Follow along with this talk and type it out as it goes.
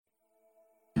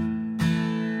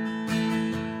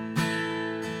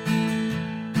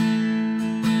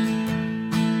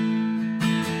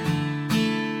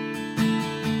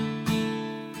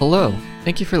Hello,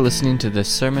 thank you for listening to this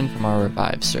sermon from our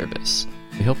Revive service.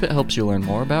 We hope it helps you learn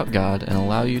more about God and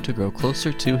allow you to grow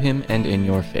closer to Him and in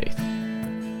your faith.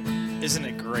 Isn't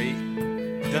it great?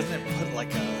 Doesn't it put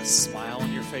like a smile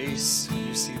on your face when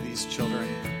you see these children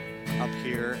up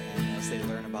here and as they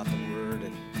learn about the Word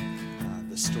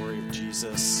and the story of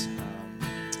Jesus?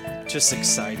 Just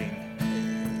exciting.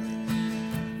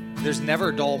 There's never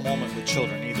a dull moment with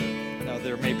children either. Now,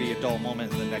 there may be a dull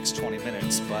moment in the next 20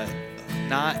 minutes, but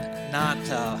not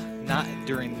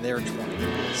during their 20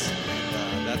 minutes.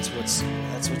 And that's what's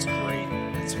great.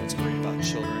 That's what's great about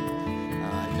children.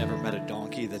 I've never met a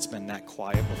donkey that's been that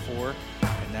quiet before,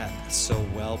 and that so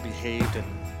well behaved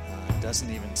and doesn't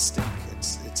even stink.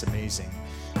 It's amazing.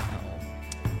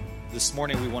 This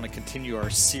morning we want to continue our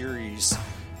series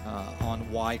on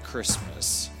why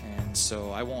Christmas, and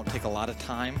so I won't take a lot of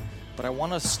time. But I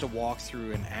want us to walk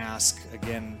through and ask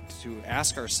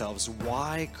ourselves,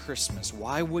 why Christmas?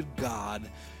 Why would God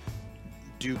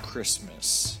do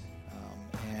Christmas?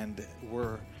 And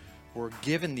we're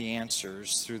given the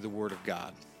answers through the Word of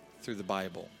God, through the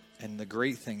Bible. And the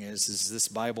great thing is this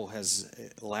Bible has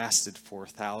lasted for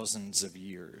thousands of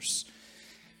years.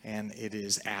 And it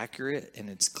is accurate and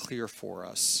it's clear for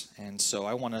us. And so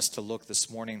I want us to look this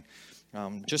morning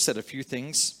just at a few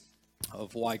things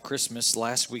of why Christmas.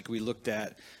 Last week we looked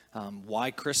at why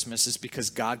Christmas is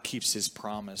because God keeps His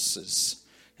promises.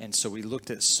 And so we looked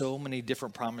at so many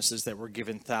different promises that were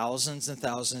given thousands and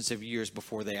thousands of years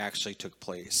before they actually took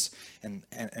place. And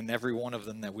every one of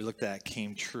them that we looked at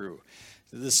came true.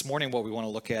 This morning what we want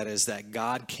to look at is that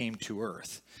God came to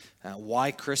earth.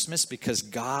 Why Christmas? Because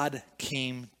God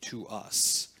came to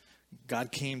us.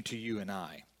 God came to you and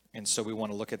I. And so we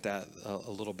want to look at that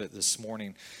a little bit this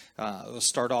morning. We'll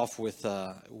start off with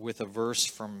a verse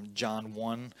from John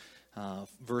 1,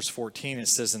 verse 14. It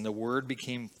says, "And the Word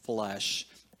became flesh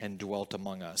and dwelt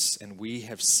among us, and we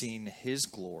have seen His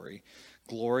glory,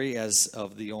 glory as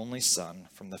of the only Son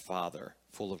from the Father,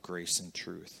 full of grace and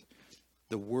truth."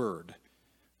 The Word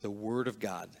of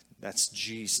God, that's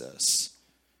Jesus.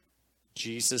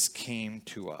 Jesus came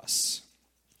to us.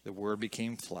 The Word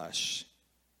became flesh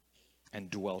and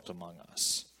dwelt among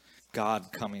us.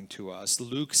 God coming to us.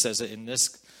 Luke says it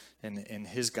in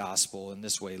his gospel in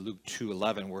this way, Luke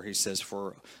 2:11, where he says,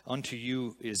 "For unto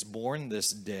you is born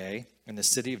this day in the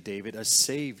city of David a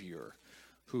Savior,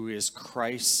 who is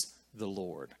Christ the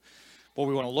Lord." What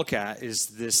we want to look at is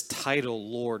this title,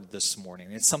 Lord, this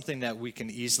morning. It's something that we can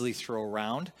easily throw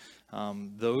around.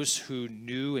 Those who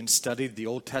knew and studied the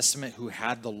Old Testament, who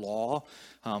had the law,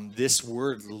 this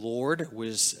word Lord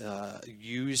was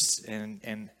used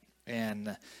and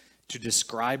to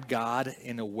describe God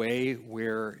in a way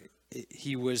where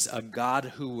He was a God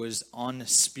who was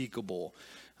unspeakable.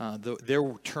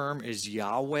 Their term is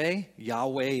Yahweh.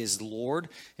 Yahweh is Lord.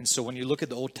 And so when you look at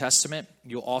the Old Testament,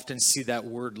 you'll often see that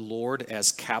word Lord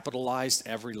as capitalized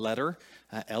every letter,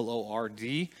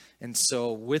 L-O-R-D. And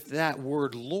so with that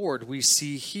word Lord, we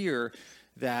see here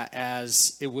that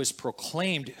as it was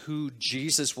proclaimed who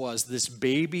Jesus was, this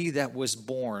baby that was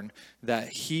born, that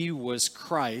He was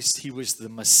Christ, He was the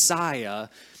Messiah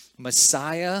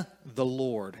the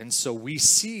Lord. And so we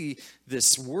see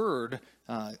this word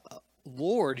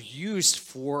Lord used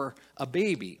for a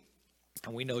baby.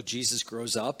 And we know Jesus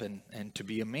grows up and to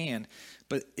be a man,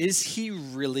 but is He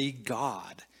really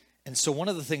God? And so one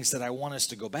of the things that I want us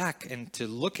to go back and to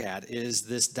look at is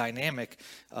this dynamic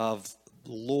of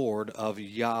Lord, of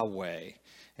Yahweh.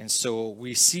 And so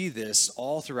we see this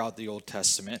all throughout the Old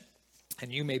Testament,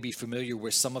 and you may be familiar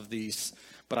with some of these,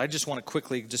 but I just want to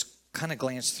quickly just kind of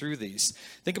glance through these.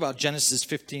 Think about Genesis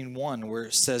 15:1, where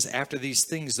it says, "After these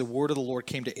things, the word of the Lord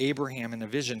came to Abraham in a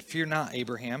vision. Fear not,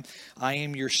 Abraham, I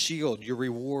am your shield, your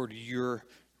reward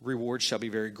shall be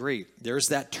very great." There's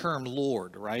that term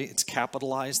Lord, right? It's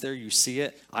capitalized there. You see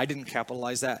it. I didn't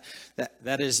capitalize that.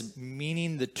 That is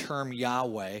meaning the term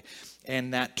Yahweh.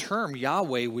 And that term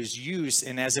Yahweh was used,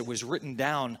 and as it was written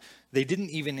down, they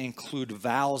didn't even include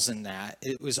vowels in that.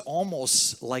 It was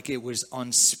almost like it was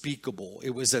unspeakable.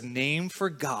 It was a name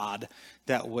for God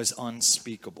that was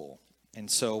unspeakable. And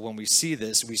so when we see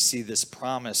this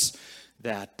promise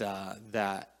that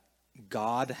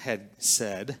God had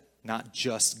said, not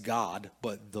just God,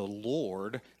 but the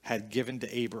Lord had given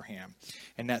to Abraham.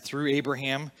 And that through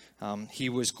Abraham, He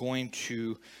was going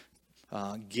to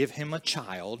give him a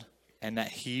child, and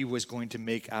that He was going to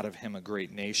make out of him a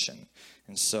great nation.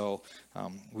 And so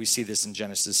we see this in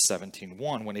Genesis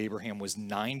 17:1, when Abraham was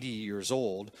 90 years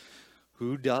old.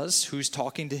 Who's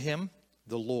talking to him?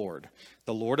 The Lord.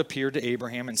 The Lord appeared to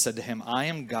Abraham and said to him, "I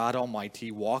am God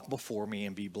Almighty, walk before me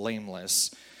and be blameless."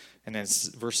 And then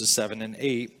verses 7 and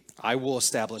 8, I will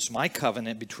establish my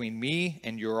covenant between me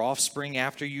and your offspring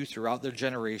after you throughout their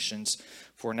generations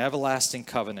for an everlasting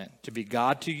covenant, to be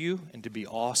God to you and to be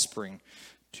offspring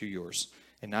to yours.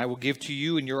 And I will give to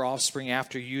you and your offspring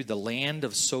after you the land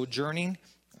of sojourning,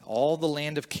 all the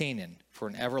land of Canaan, for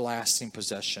an everlasting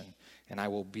possession, and I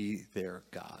will be their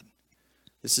God.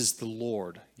 This is the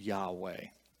Lord Yahweh.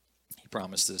 He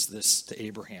promised this to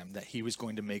Abraham, that he was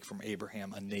going to make from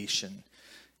Abraham a nation,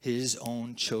 his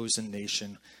own chosen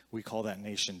nation. We call that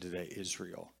nation today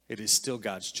Israel. It is still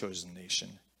God's chosen nation,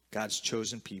 God's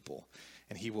chosen people.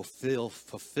 And he will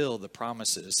fulfill the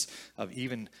promises of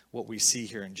even what we see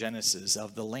here in Genesis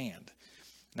of the land.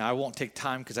 Now, I won't take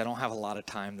time because I don't have a lot of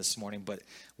time this morning, but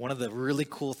one of the really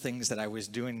cool things that I was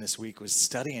doing this week was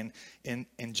studying in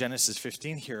Genesis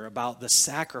 15 here about the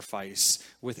sacrifice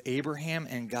with Abraham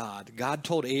and God. God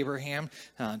told Abraham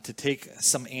to take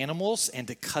some animals and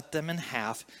to cut them in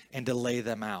half and to lay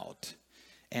them out.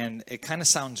 And it kind of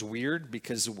sounds weird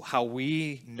because how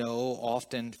we know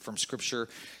often from Scripture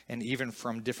and even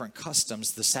from different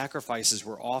customs, the sacrifices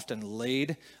were often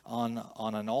laid on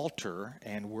an altar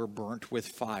and were burnt with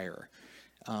fire.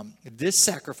 This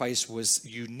sacrifice was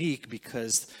unique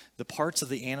because the parts of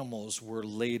the animals were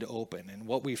laid open. And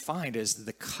what we find is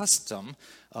the custom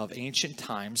of ancient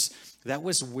times, that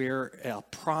was where a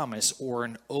promise or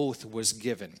an oath was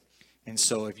given. And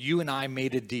so if you and I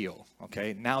made a deal,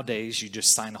 okay, nowadays you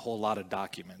just sign a whole lot of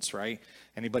documents, right?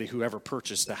 Anybody who ever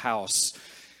purchased a house,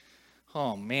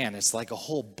 oh man, it's like a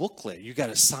whole booklet. You got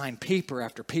to sign paper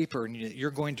after paper, and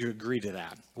you're going to agree to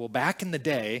that. Well, back in the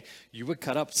day, you would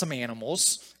cut up some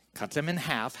animals, cut them in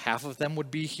half. Half of them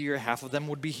would be here, half of them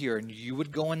would be here, and you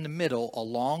would go in the middle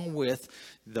along with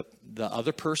the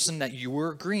other person that you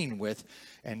were agreeing with,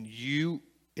 and you,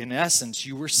 in essence,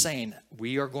 you were saying,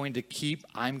 I'm going to keep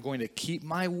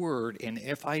my word, and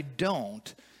if I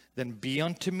don't, then be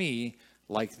unto me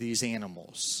like these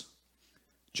animals.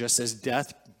 Just as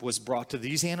death was brought to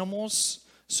these animals,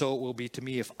 so it will be to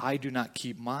me if I do not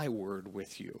keep my word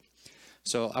with you.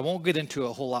 So I won't get into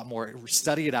a whole lot more.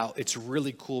 Study it out. It's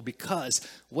really cool because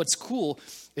what's cool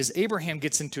is Abraham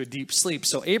gets into a deep sleep.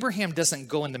 So Abraham doesn't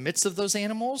go in the midst of those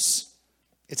animals.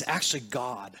 It's actually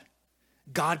God.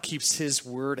 God keeps his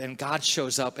word, and God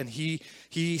shows up, and he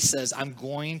says, I'm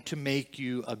going to make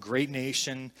you a great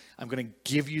nation. I'm going to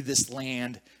give you this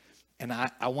land, and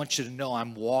I want you to know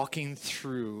I'm walking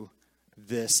through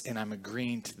this, and I'm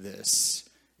agreeing to this.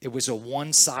 It was a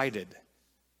one-sided.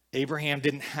 Abraham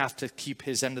didn't have to keep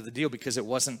his end of the deal because it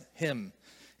wasn't him.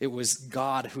 It was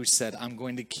God who said, I'm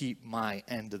going to keep my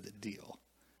end of the deal,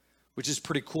 which is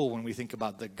pretty cool when we think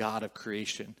about the God of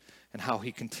creation and how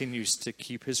he continues to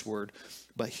keep his word,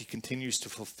 but he continues to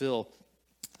fulfill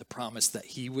the promise that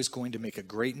he was going to make a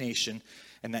great nation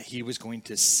and that he was going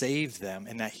to save them,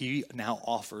 and that he now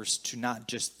offers to not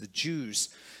just the Jews,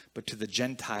 but to the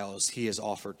Gentiles. He has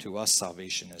offered to us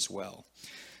salvation as well.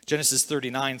 Genesis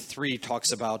 39:3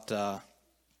 talks about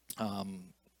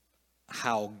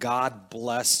how God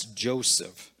blessed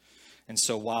Joseph. And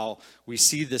so while we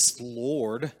see this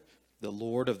Lord, the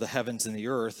Lord of the heavens and the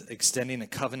earth, extending a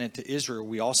covenant to Israel,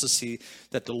 we also see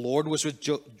that the Lord was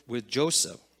with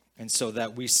Joseph. And so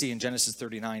that we see in Genesis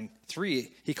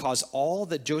 39:3, he caused all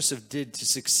that Joseph did to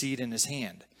succeed in his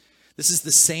hand. This is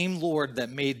the same Lord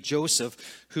that made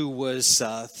Joseph, who was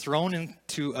thrown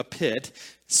into a pit,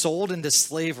 sold into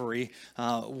slavery,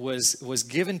 was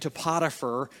given to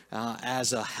Potiphar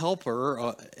as a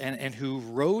helper, and who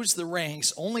rose the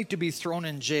ranks only to be thrown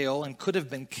in jail and could have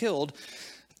been killed,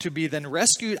 to be then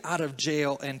rescued out of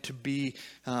jail and to be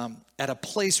at a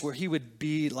place where he would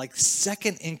be like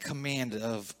second in command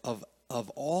of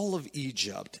all of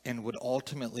Egypt, and would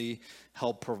ultimately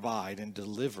help provide and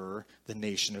deliver the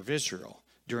nation of Israel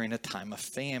during a time of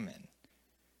famine.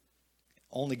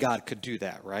 Only God could do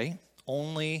that, right?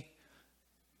 Only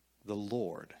the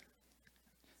Lord.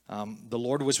 The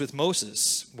Lord was with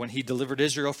Moses when he delivered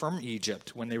Israel from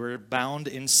Egypt, when they were bound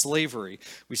in slavery.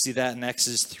 We see that in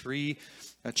Exodus 3,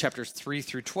 chapters 3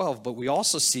 through 12. But we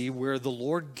also see where the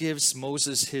Lord gives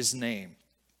Moses his name.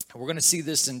 We're going to see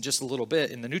this in just a little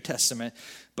bit in the New Testament,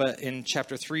 but in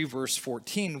chapter 3, verse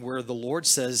 14, where the Lord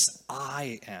says,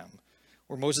 I am.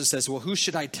 Where Moses says, well, who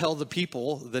should I tell the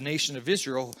people, the nation of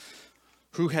Israel,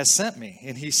 who has sent me?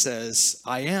 And he says,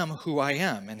 I am who I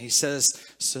am. And he says,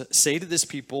 say to this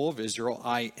people of Israel,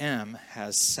 I am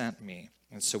has sent me.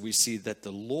 And so we see that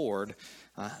the Lord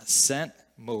sent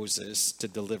Moses to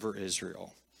deliver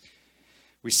Israel.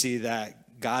 We see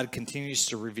that God continues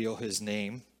to reveal his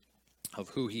name of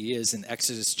who he is in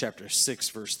Exodus chapter 6,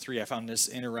 verse 3. I found this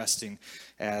interesting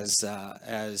as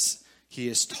he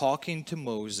is talking to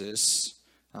Moses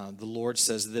the Lord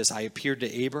says this, I appeared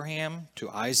to Abraham, to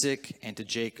Isaac, and to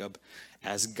Jacob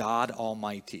as God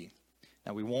Almighty.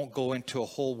 Now, we won't go into a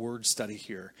whole word study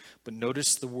here, but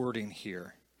notice the wording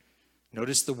here.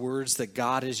 Notice the words that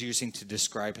God is using to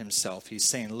describe himself. He's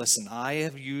saying, listen, I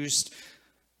have used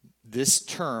this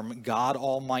term, God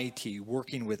Almighty,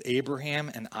 working with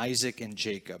Abraham and Isaac and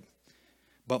Jacob.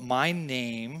 But my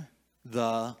name,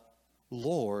 the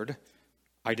Lord,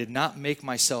 I did not make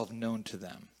myself known to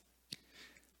them.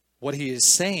 What he is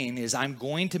saying is, I'm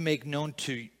going to make known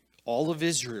to all of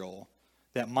Israel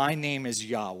that my name is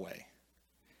Yahweh.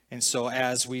 And so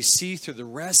as we see through the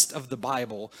rest of the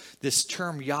Bible, this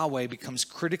term Yahweh becomes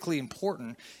critically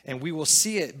important, and we will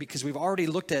see it because we've already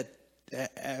looked at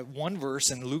one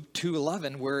verse in Luke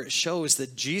 2:11 where it shows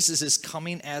that Jesus is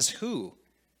coming as who?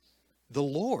 The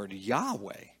Lord,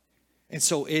 Yahweh. And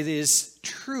so it is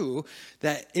true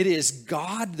that it is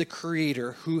God the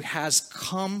Creator who has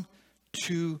come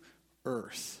to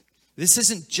earth. This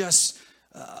isn't just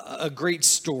a great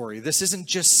story. This isn't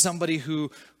just somebody who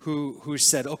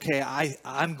said, okay,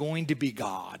 I'm going to be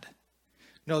God.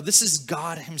 No, this is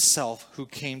God himself who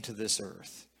came to this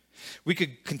earth. We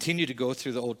could continue to go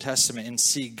through the Old Testament and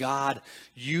see God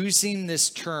using this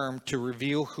term to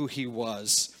reveal who he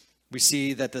was. We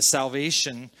see that the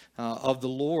salvation of the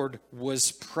Lord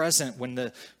was present when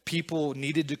the people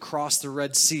needed to cross the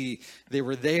Red Sea. They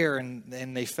were there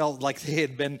and they felt like they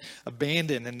had been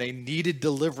abandoned and they needed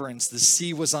deliverance. The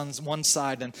sea was on one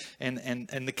side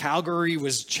and the Calvary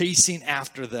was chasing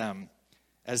after them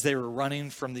as they were running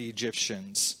from the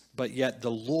Egyptians. But yet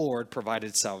the Lord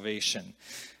provided salvation.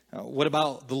 What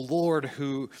about the Lord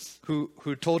who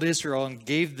told Israel and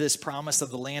gave this promise of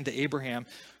the land to Abraham,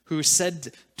 who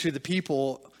said to the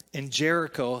people in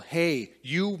Jericho, hey,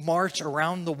 you march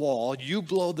around the wall, you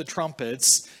blow the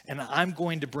trumpets, and I'm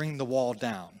going to bring the wall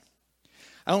down.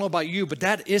 I don't know about you, but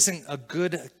that isn't a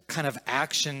good kind of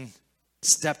action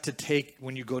step to take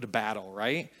when you go to battle,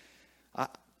 right?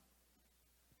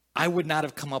 I would not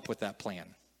have come up with that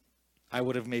plan. I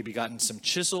would have maybe gotten some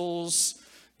chisels,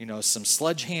 some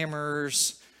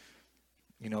sledgehammers,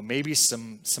 maybe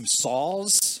some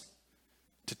saws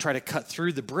to try to cut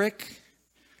through the brick.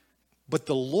 But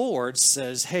the Lord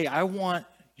says, hey, I want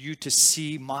you to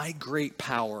see my great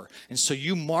power. And so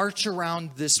you march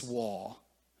around this wall.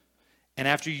 And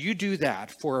after you do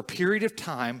that for a period of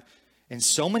time, in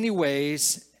so many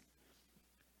ways,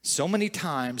 so many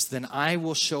times, then I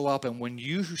will show up. And when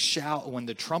you shout, when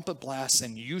the trumpet blasts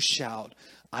and you shout,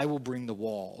 I will bring the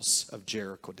walls of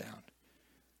Jericho down.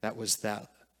 That was the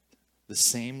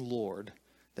same Lord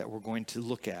that we're going to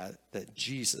look at that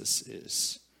Jesus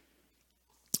is.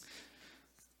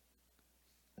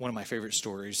 One of my favorite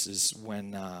stories is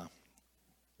when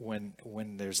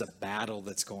there's a battle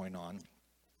that's going on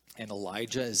and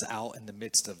Elijah is out in the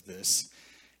midst of this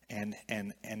and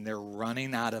they're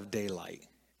running out of daylight.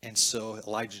 And so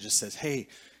Elijah just says, hey,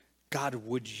 God,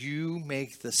 would you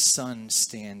make the sun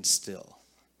stand still?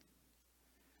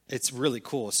 It's really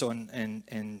cool. So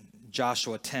in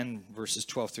Joshua 10, verses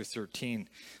 12 through 13,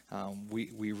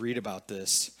 we read about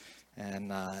this.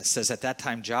 And it says, at that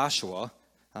time Joshua,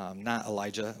 not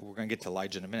Elijah, we're going to get to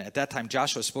Elijah in a minute. At that time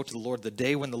Joshua spoke to the Lord the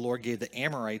day when the Lord gave the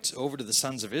Amorites over to the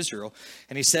sons of Israel.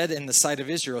 And he said in the sight of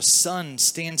Israel, sun,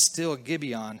 stand still at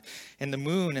Gibeon, and the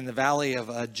moon in the valley of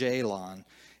Ajalon.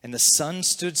 And the sun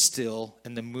stood still,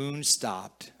 and the moon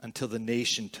stopped until the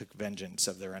nation took vengeance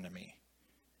of their enemy.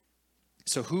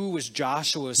 So who was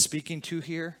Joshua speaking to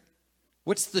here?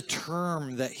 What's the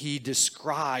term that he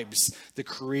describes the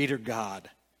Creator God?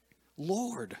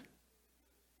 Lord.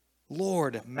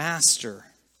 Lord, Master,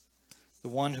 the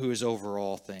one who is over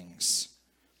all things.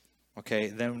 Okay,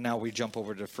 then now we jump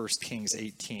over to 1 Kings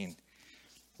 18,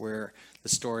 where the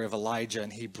story of Elijah,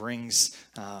 and he brings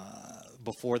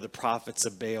before the prophets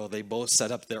of Baal, they both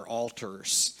set up their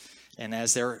altars. And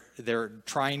as they're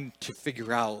trying to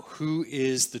figure out who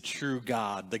is the true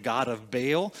God, the God of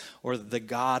Baal or the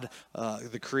God,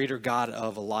 the Creator God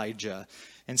of Elijah.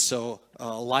 And so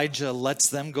Elijah lets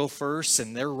them go first,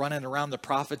 and they're running around the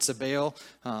prophets of Baal,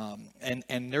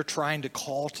 and they're trying to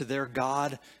call to their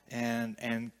God,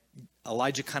 and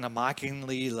Elijah kind of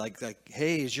mockingly like,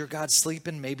 hey, is your God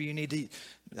sleeping? Maybe you need to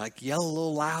yell a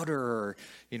little louder,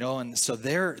 and so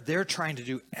they're trying to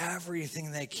do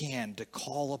everything they can to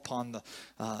call upon the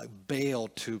Baal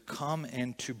to come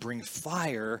and to bring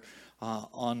fire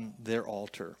on their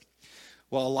altar.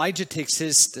 Well, Elijah takes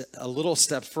his a little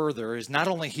step further. Is not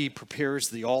only he prepares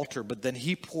the altar, but then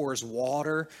he pours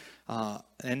water,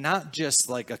 and not just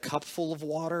like a cup full of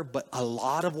water, but a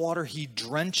lot of water. He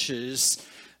drenches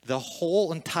the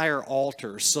whole entire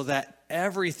altar so that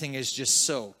everything is just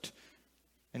soaked.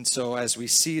 And so as we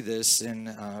see this in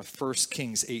 1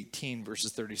 Kings 18,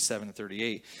 verses 37 and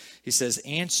 38, he says,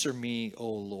 answer me, O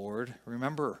Lord.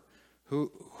 Remember,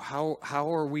 how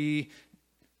are we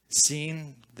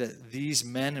seeing that these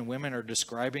men and women are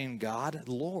describing God?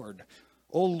 Lord.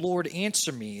 O Lord,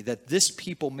 answer me, that this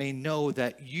people may know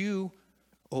that you,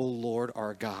 O Lord,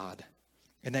 are God,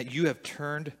 and that you have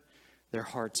turned their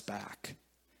hearts back.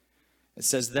 It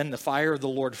says, then the fire of the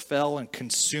Lord fell and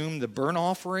consumed the burnt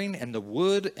offering and the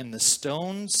wood and the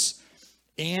stones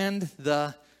and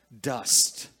the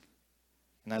dust.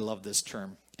 And I love this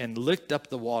term. And licked up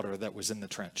the water that was in the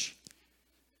trench.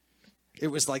 It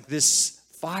was like this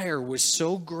fire was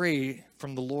so great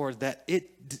from the Lord that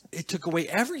it took away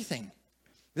everything.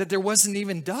 That there wasn't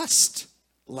even dust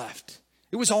left.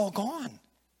 It was all gone.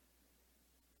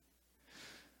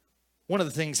 One of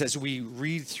the things as we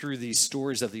read through these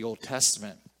stories of the Old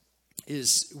Testament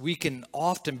is we can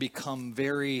often become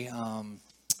very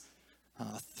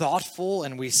thoughtful,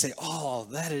 and we say, oh,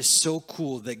 that is so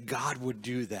cool that God would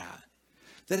do that.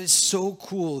 That is so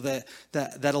cool that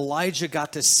Elijah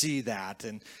got to see that.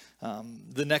 And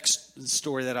the next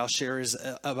story that I'll share is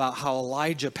about how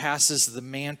Elijah passes the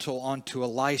mantle on to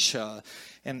Elisha.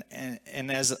 And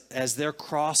as they're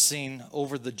crossing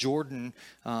over the Jordan,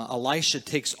 Elisha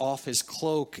takes off his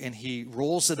cloak and he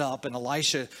rolls it up, and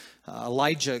Elijah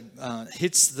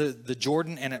hits the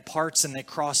Jordan and it parts and they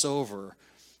cross over.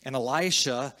 And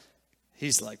Elisha,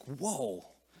 he's like, whoa.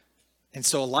 And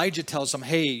so Elijah tells him,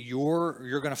 hey,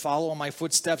 you're going to follow in my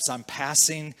footsteps. I'm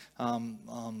passing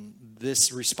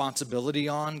this responsibility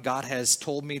on. God has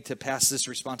told me to pass this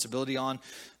responsibility on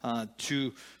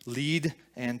to lead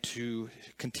and to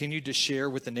continue to share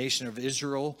with the nation of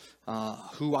Israel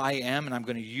who I am, and I'm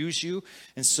going to use you.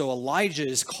 And so Elijah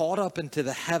is caught up into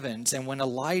the heavens, and when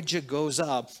Elijah goes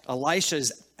up, Elisha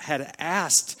had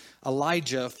asked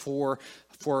Elijah for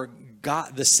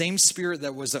God, the same spirit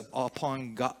that was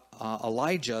upon God,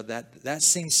 Elijah, that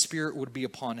same spirit would be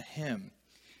upon him.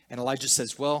 And Elijah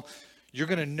says, well, you're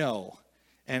going to know.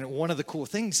 And one of the cool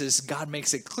things is God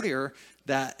makes it clear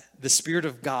that the Spirit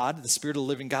of God, the Spirit of the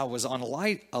living God, was on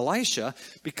Elisha,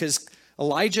 because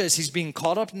Elijah, as he's being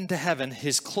caught up into heaven,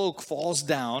 his cloak falls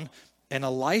down and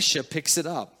Elisha picks it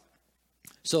up.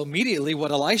 So immediately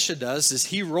what Elisha does is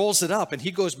he rolls it up and he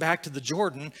goes back to the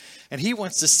Jordan, and he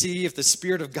wants to see if the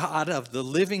Spirit of God, of the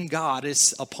living God,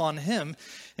 is upon him.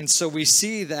 And so we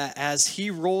see that as he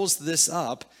rolls this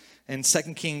up, in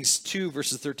 2 Kings 2,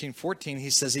 verses 13, 14, he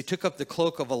says, he took up the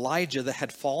cloak of Elijah that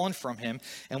had fallen from him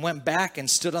and went back and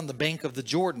stood on the bank of the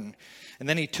Jordan. And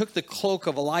then he took the cloak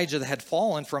of Elijah that had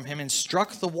fallen from him and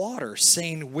struck the water,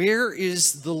 saying, where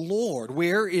is the Lord?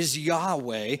 Where is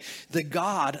Yahweh, the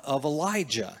God of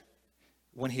Elijah?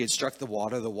 When he had struck the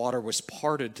water was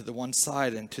parted to the one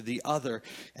side and to the other,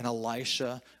 and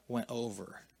Elisha went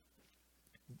over.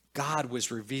 God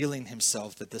was revealing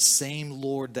himself, that the same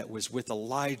Lord that was with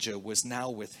Elijah was now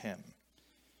with him.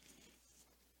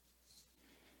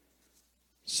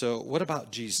 So what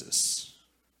about Jesus?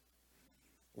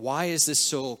 Why is this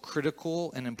so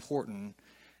critical and important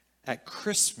at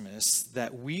Christmas,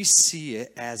 that we see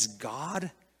it as God,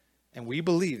 and we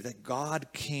believe that God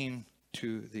came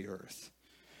to the earth?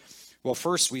 Well,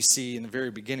 first we see in the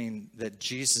very beginning that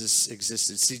Jesus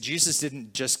existed. See, Jesus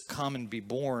didn't just come and be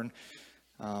born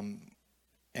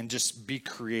and just be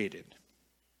created.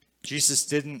 Jesus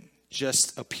didn't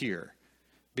just appear,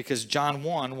 because John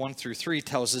 1 through 3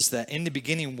 tells us that in the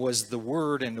beginning was the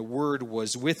Word, and the Word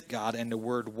was with God, and the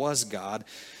Word was God.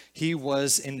 He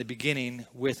was in the beginning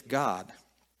with God.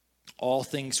 All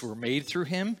things were made through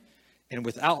him, and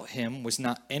without him was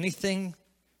not anything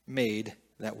made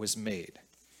that was made.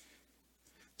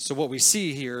 So what we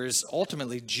see here is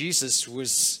ultimately Jesus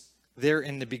was there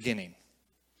in the beginning.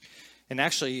 And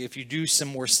actually, if you do some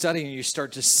more studying, you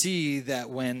start to see that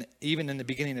when, even in the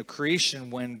beginning of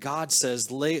creation, when God says,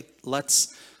 let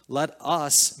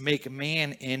us make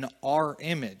man in our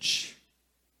image.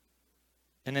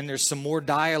 And then there's some more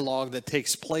dialogue that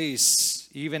takes place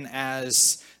even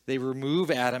as they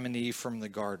remove Adam and Eve from the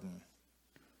garden.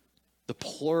 The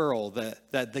plural,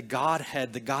 that the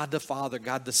Godhead, the God the Father,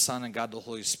 God the Son, and God the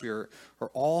Holy Spirit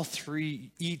are all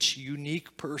three, each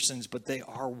unique persons, but they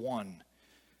are one.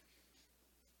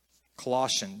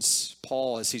 Colossians,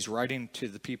 Paul, as he's writing to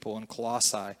the people in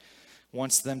Colossae,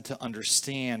 wants them to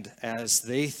understand, as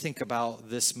they think about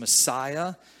this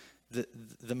Messiah,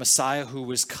 the Messiah who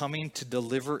was coming to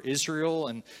deliver Israel,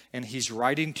 and he's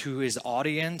writing to his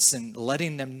audience and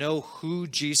letting them know who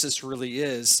Jesus really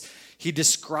is. He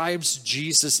describes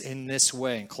Jesus in this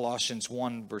way in Colossians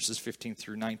 1, verses 15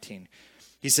 through 19.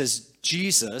 He says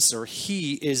Jesus, or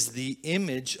he, is the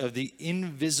image of the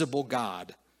invisible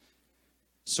God.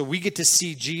 So we get to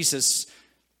see Jesus.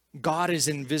 God is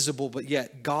invisible, but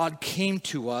yet God came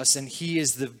to us, and he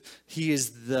is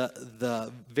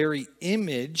the very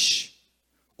image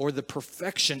or the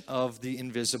perfection of the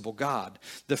invisible God,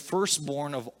 the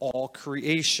firstborn of all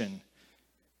creation.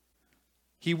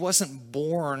 He wasn't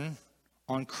born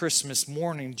on Christmas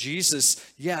morning. Jesus,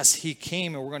 yes, he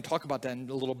came, and we're going to talk about that in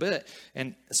a little bit,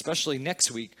 and especially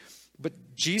next week.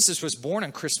 But Jesus was born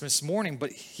on Christmas morning,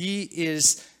 but he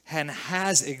is and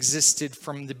has existed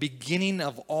from the beginning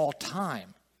of all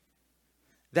time.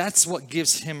 That's what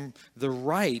gives him the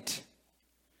right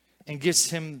and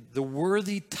gives him the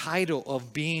worthy title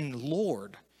of being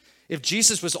Lord. If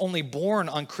Jesus was only born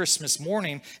on Christmas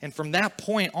morning and from that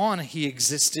point on he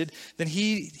existed, then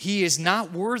he is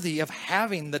not worthy of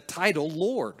having the title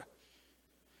Lord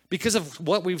because of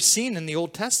what we've seen in the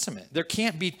Old Testament. There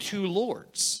can't be two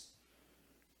Lords.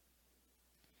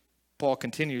 Paul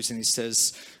continues and he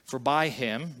says, for by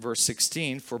him, verse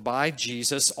 16, for by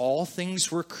Jesus all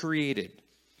things were created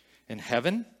in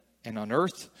heaven and on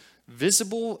earth,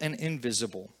 visible and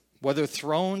invisible, whether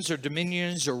thrones or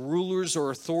dominions or rulers or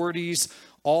authorities,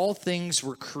 all things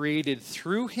were created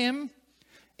through him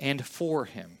and for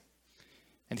him.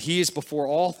 And he is before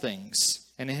all things,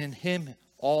 and in him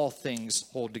all things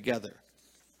hold together.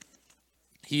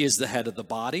 He is the head of the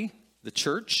body, the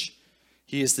church.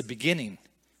 He is the beginning,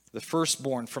 the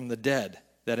firstborn from the dead,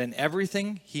 that in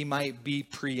everything he might be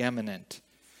preeminent.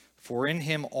 For in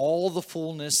him all the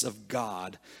fullness of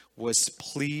God was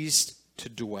pleased to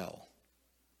dwell.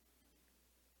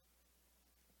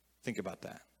 Think about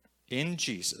that. In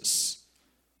Jesus,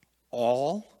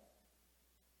 all.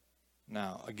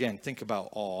 Now, again, think about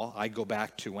all. I go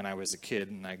back to when I was a kid,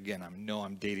 and again, I know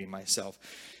I'm dating myself.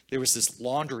 There was this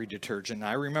laundry detergent.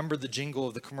 I remember the jingle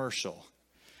of the commercial.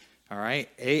 All right,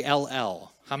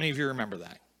 A-L-L. How many of you remember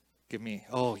that? Give me,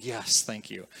 oh, yes, thank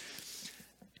you.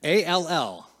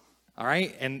 A-L-L, all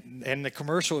right? And the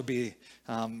commercial would be,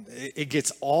 it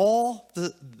gets all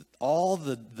the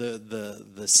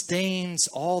stains,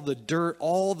 all the dirt,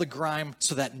 all the grime,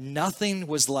 so that nothing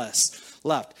was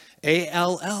left.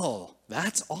 A-L-L,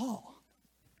 that's all.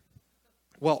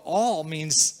 Well, all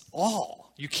means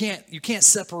all. You can't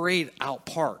separate out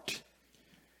part.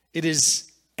 It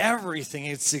is everything.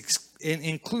 It's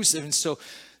inclusive. And so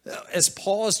as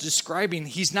Paul is describing,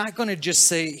 he's not going to just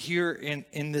say here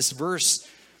in this verse,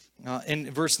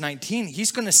 in verse 19,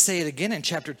 he's going to say it again in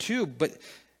chapter 2. But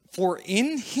for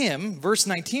in him, verse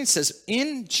 19 says,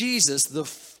 in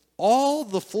Jesus, all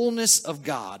the fullness of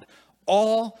God,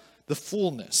 all the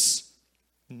fullness,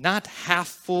 not half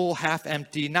full, half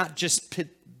empty, not just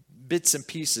bits and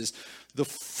pieces. The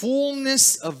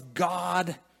fullness of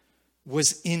God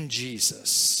was in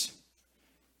Jesus.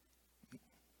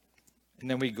 And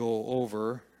then we go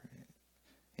over,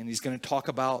 and he's going to talk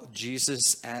about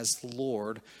Jesus as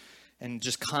Lord. And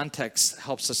just context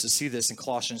helps us to see this in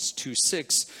Colossians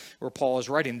 2:6, where Paul is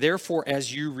writing, therefore,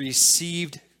 as you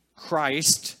received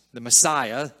Christ, the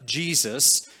Messiah,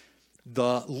 Jesus,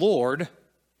 the Lord,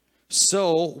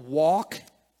 so walk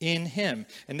in him.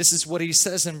 And this is what he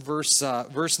says in verse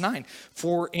 9.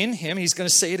 For in him, he's going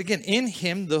to say it again, in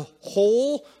him the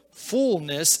whole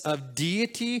fullness of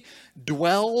deity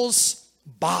dwells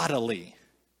bodily.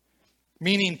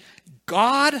 Meaning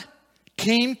God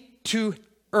came to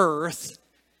earth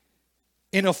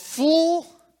in a full,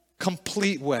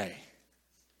 complete way.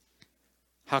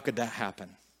 How could that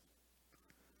happen?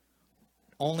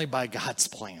 Only by God's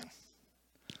plan.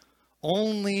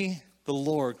 Only the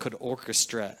Lord could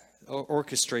orchestrate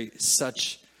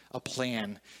such a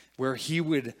plan where he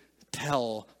would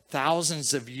tell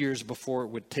thousands of years before it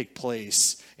would take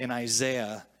place in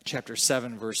Isaiah chapter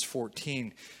 7 verse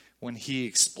 14, when he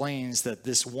explains that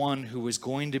this one who was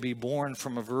going to be born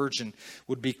from a virgin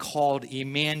would be called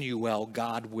Emmanuel,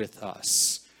 God with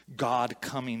us. God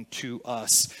coming to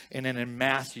us. And then in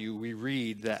Matthew, we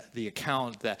read that the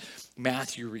account that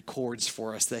Matthew records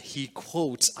for us, that he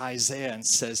quotes Isaiah and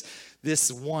says,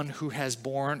 this one who has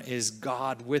born is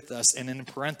God with us. And in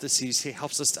parentheses, he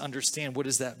helps us to understand, what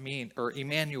does that mean? Or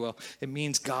Emmanuel, it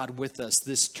means God with us.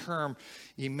 This term,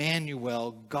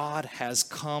 Emmanuel, God has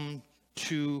come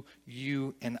to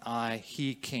you and I.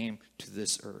 He came to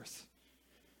this earth.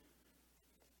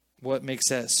 What makes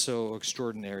that so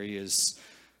extraordinary is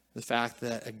the fact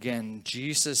that, again,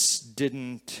 Jesus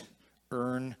didn't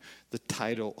earn the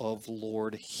title of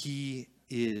Lord. He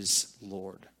is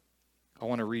Lord. I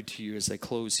want to read to you as I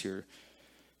close here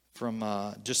from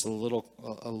just a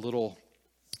little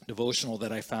devotional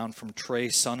that I found from Trey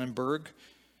Sonnenberg.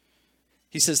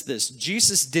 He says this,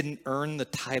 Jesus didn't earn the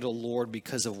title Lord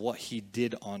because of what he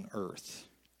did on earth.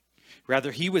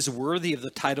 Rather, he was worthy of the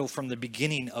title from the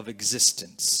beginning of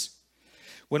existence.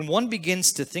 When one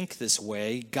begins to think this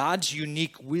way, God's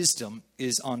unique wisdom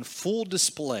is on full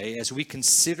display as we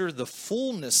consider the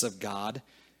fullness of God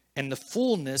and the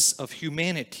fullness of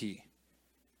humanity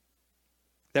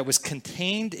that was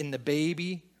contained in the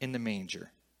baby in the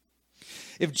manger.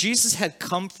 If Jesus had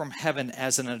come from heaven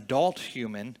as an adult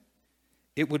human,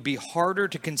 it would be harder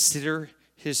to consider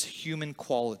his human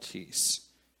qualities.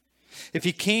 If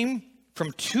he came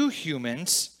from two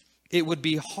humans, it would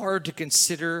be hard to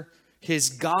consider his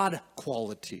God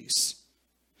qualities.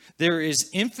 There is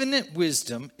infinite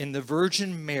wisdom in the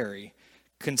Virgin Mary,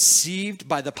 conceived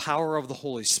by the power of the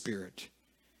Holy Spirit.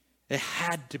 It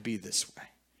had to be this way.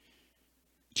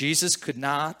 Jesus could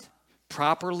not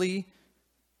properly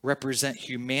represent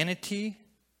humanity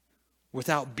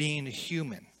without being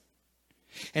human.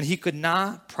 And he could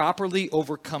not properly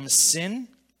overcome sin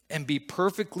and be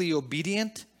perfectly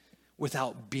obedient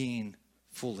without being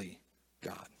fully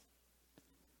God.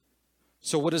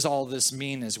 So what does all this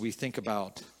mean as we think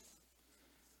about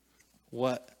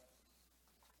what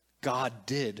God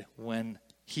did when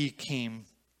he came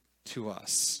to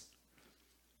us?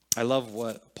 I love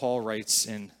what Paul writes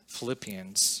in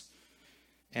Philippians,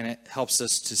 and it helps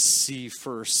us to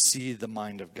see the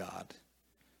mind of God.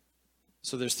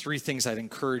 So there's three things I'd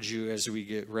encourage you as we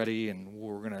get ready, and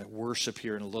we're going to worship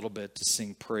here in a little bit to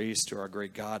sing praise to our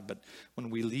great God. But when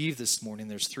we leave this morning,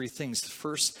 there's three things.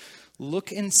 First,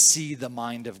 look and see the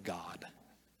mind of God.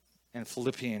 And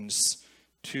Philippians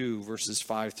 2, verses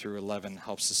 5 through 11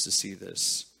 helps us to see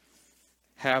this.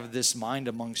 Have this mind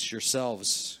amongst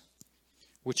yourselves,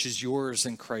 which is yours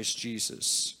in Christ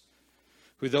Jesus,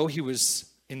 who though he was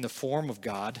in the form of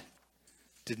God,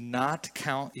 did not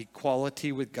count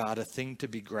equality with God a thing to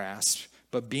be grasped,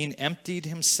 but being emptied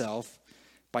himself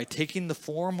by taking the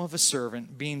form of a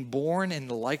servant, being born in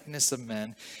the likeness of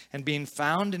men, and being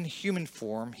found in human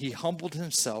form, he humbled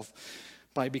himself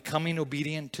by becoming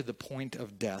obedient to the point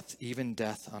of death, even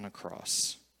death on a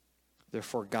cross.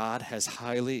 Therefore God has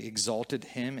highly exalted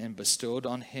him and bestowed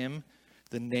on him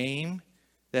the name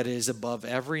that is above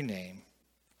every name.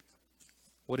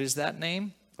 What is that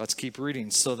name? Let's keep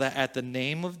reading. So that at the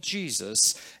name of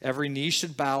Jesus, every knee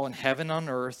should bow in heaven and on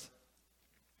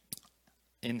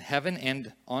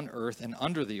earth and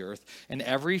under the earth, and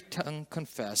every tongue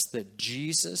confess that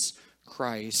Jesus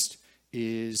Christ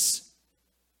is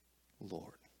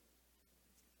Lord,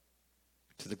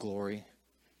 to the glory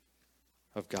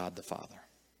of God the Father.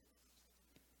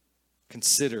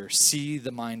 Consider, see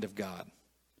the mind of God.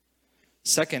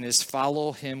 Second is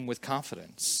follow him with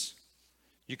confidence.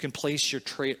 You can place your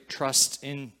trust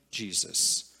in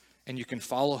Jesus, and you can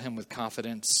follow him with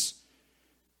confidence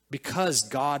because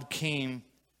God came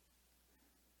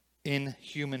in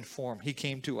human form. He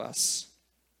came to us.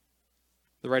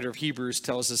 The writer of Hebrews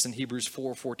tells us in Hebrews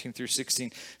 4:14 through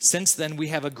 16, since then we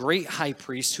have a great high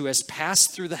priest who has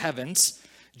passed through the heavens,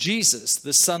 Jesus,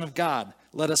 the Son of God.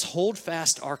 Let us hold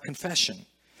fast our confession.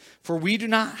 For we do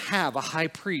not have a high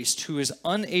priest who is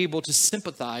unable to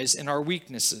sympathize in our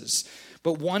weaknesses,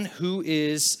 but one who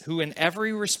in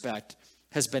every respect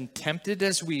has been tempted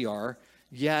as we are,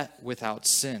 yet without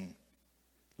sin.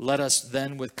 Let us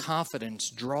then with confidence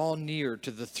draw near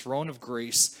to the throne of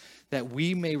grace, that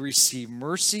we may receive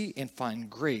mercy and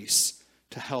find grace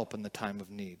to help in the time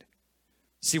of need.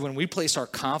 See, when we place our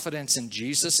confidence in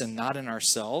Jesus and not in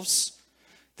ourselves,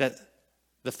 that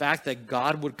the fact that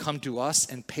God would come to us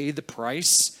and pay the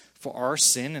price for our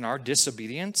sin and our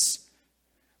disobedience,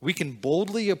 we can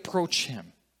boldly approach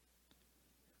him.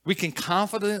 We can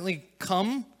confidently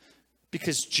come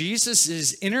because Jesus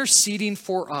is interceding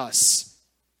for us.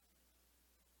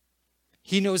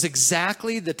 He knows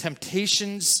exactly the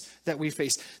temptations that we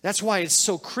face. That's why it's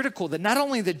so critical that not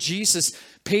only that Jesus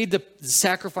paid the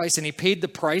sacrifice and he paid the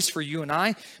price for you and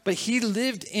I, but he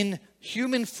lived in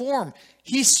human form.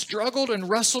 He struggled and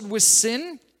wrestled with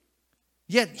sin,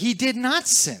 yet he did not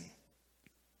sin.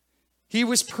 He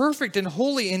was perfect and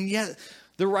holy, and yet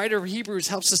the writer of Hebrews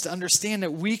helps us to understand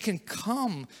that we can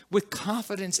come with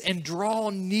confidence and draw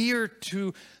near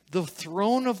to the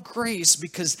throne of grace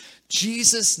because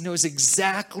Jesus knows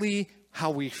exactly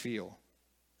how we feel.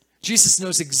 Jesus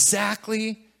knows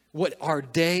exactly what our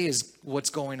day is, what's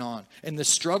going on. And the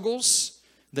struggles,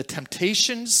 the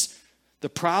temptations, the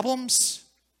problems.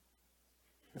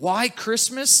 Why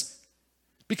Christmas?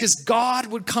 Because God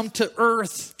would come to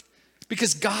earth.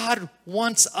 Because God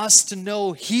wants us to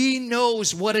know he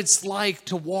knows what it's like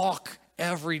to walk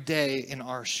every day in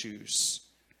our shoes.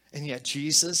 And yet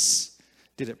Jesus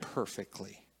did it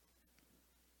perfectly.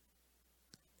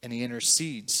 and he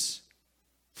intercedes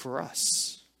for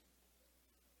us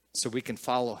so we can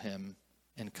follow him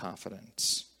in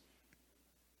confidence.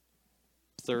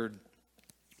 Third,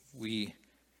 we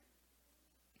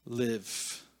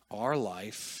live our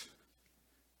life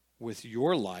with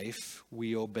your life,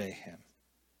 we obey him.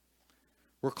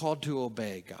 We're called to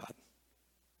obey God.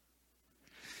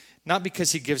 Not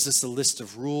because he gives us a list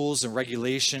of rules and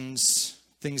regulations,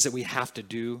 things that we have to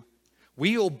do.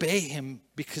 We obey him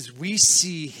because we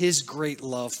see his great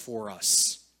love for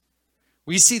us.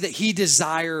 We see that he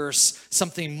desires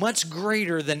something much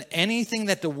greater than anything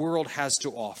that the world has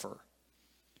to offer.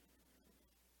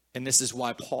 And this is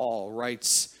why Paul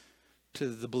writes to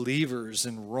the believers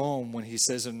in Rome when he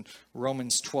says in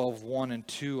Romans 12:1 and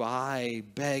 2, I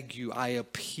beg you, I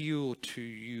appeal to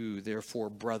you, therefore,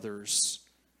 brothers.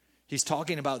 He's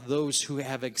talking about those who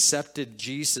have accepted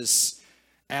Jesus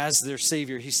as their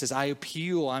Savior. He says, I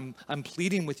appeal, I'm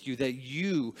pleading with you that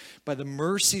you, by the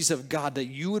mercies of God, that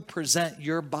you would present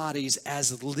your bodies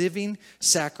as living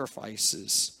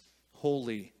sacrifices,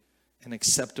 holy and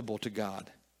acceptable to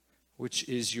God, which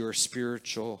is your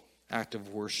spiritual act of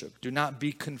worship. Do not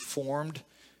be conformed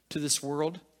to this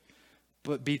world,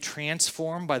 but be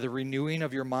transformed by the renewing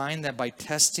of your mind, that by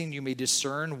testing you may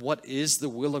discern what is the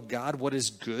will of God, what is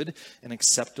good and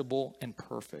acceptable and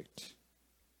perfect.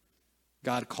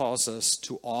 God calls us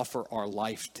to offer our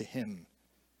life to him.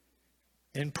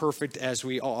 Imperfect as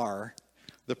we are,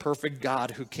 the perfect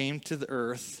God who came to the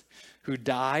earth, who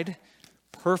died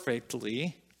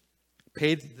perfectly,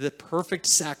 paid the perfect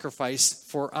sacrifice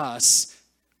for us,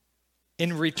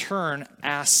 in return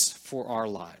asks for our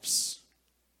lives.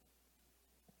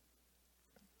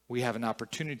 We have an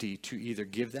opportunity to either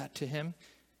give that to him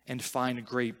and find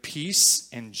great peace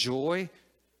and joy,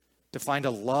 to find a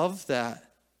love that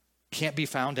can't be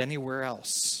found anywhere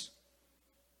else.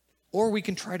 Or we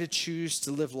can try to choose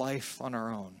to live life on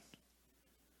our own.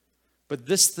 But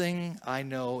this thing I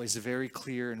know is very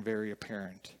clear and very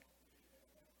apparent.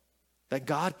 That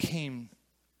God came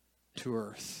to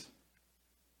earth.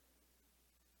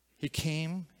 He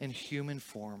came in human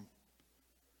form.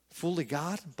 Fully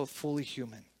God, but fully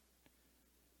human.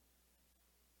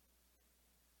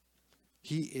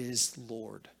 He is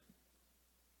Lord.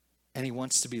 And he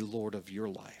wants to be Lord of your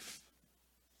life.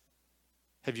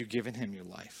 Have you given him your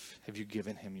life? Have you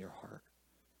given him your heart?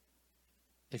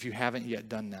 If you haven't yet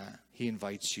done that, he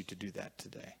invites you to do that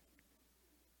today.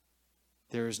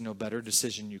 There is no better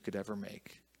decision you could ever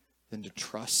make than to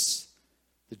trust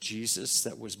the Jesus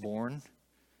that was born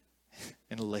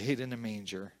and laid in a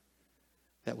manger,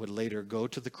 that would later go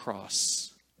to the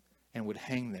cross and would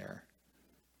hang there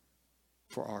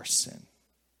for our sin.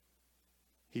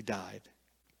 He died.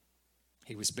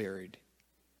 He was buried.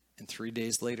 And 3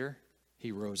 days later,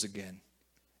 he rose again.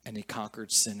 And he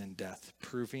conquered sin and death,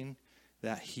 proving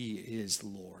that he is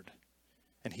Lord.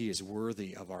 And he is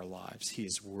worthy of our lives. He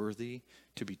is worthy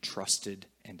to be trusted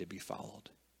and to be followed.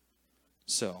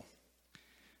 So,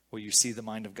 will you see the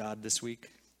mind of God this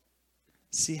week?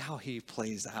 See how he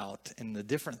plays out in the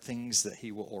different things that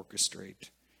he will orchestrate.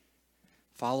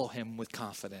 Follow him with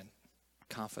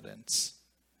confidence.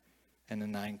 And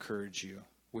then I encourage you,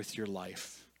 with your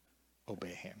life,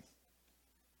 obey him.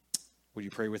 Will you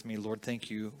pray with me? Lord, thank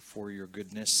you for your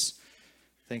goodness.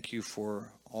 Thank you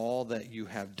for all that you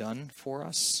have done for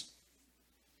us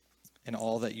and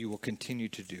all that you will continue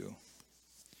to do.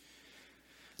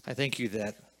 I thank you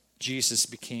that Jesus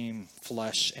became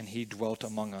flesh and he dwelt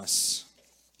among us,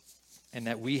 and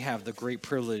that we have the great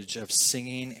privilege of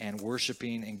singing and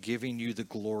worshiping and giving you the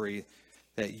glory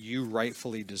that you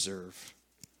rightfully deserve.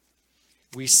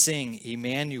 We sing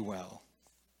Emmanuel,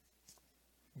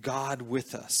 God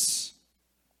with us.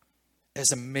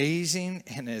 As amazing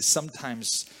and as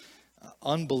sometimes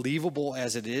unbelievable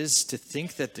as it is to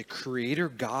think that the Creator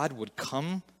God would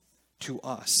come to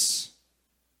us,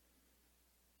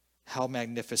 how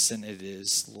magnificent it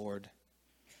is, Lord,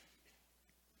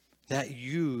 that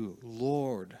you,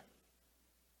 Lord,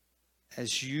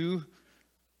 as you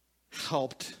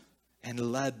helped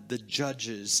and led the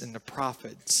judges and the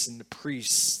prophets and the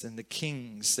priests and the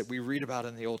kings that we read about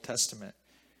in the Old Testament,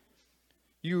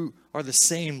 you are the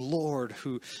same Lord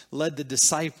who led the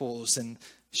disciples and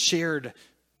shared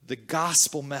the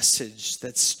gospel message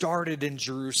that started in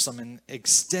Jerusalem and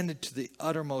extended to the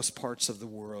uttermost parts of the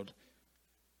world.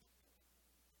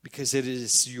 Because it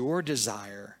is your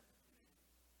desire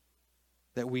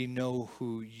that we know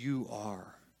who you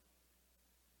are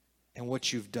and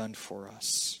what you've done for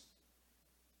us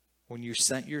when you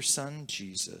sent your son,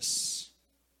 Jesus,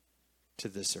 to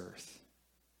this earth.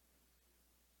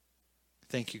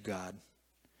 Thank you, God,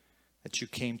 that you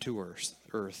came to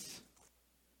earth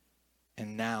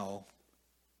And now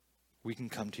we can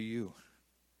come to you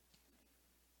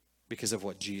because of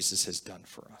what Jesus has done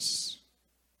for us.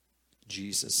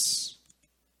 Jesus,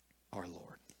 our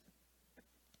Lord.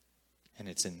 And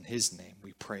it's in his name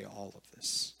we pray all of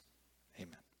this.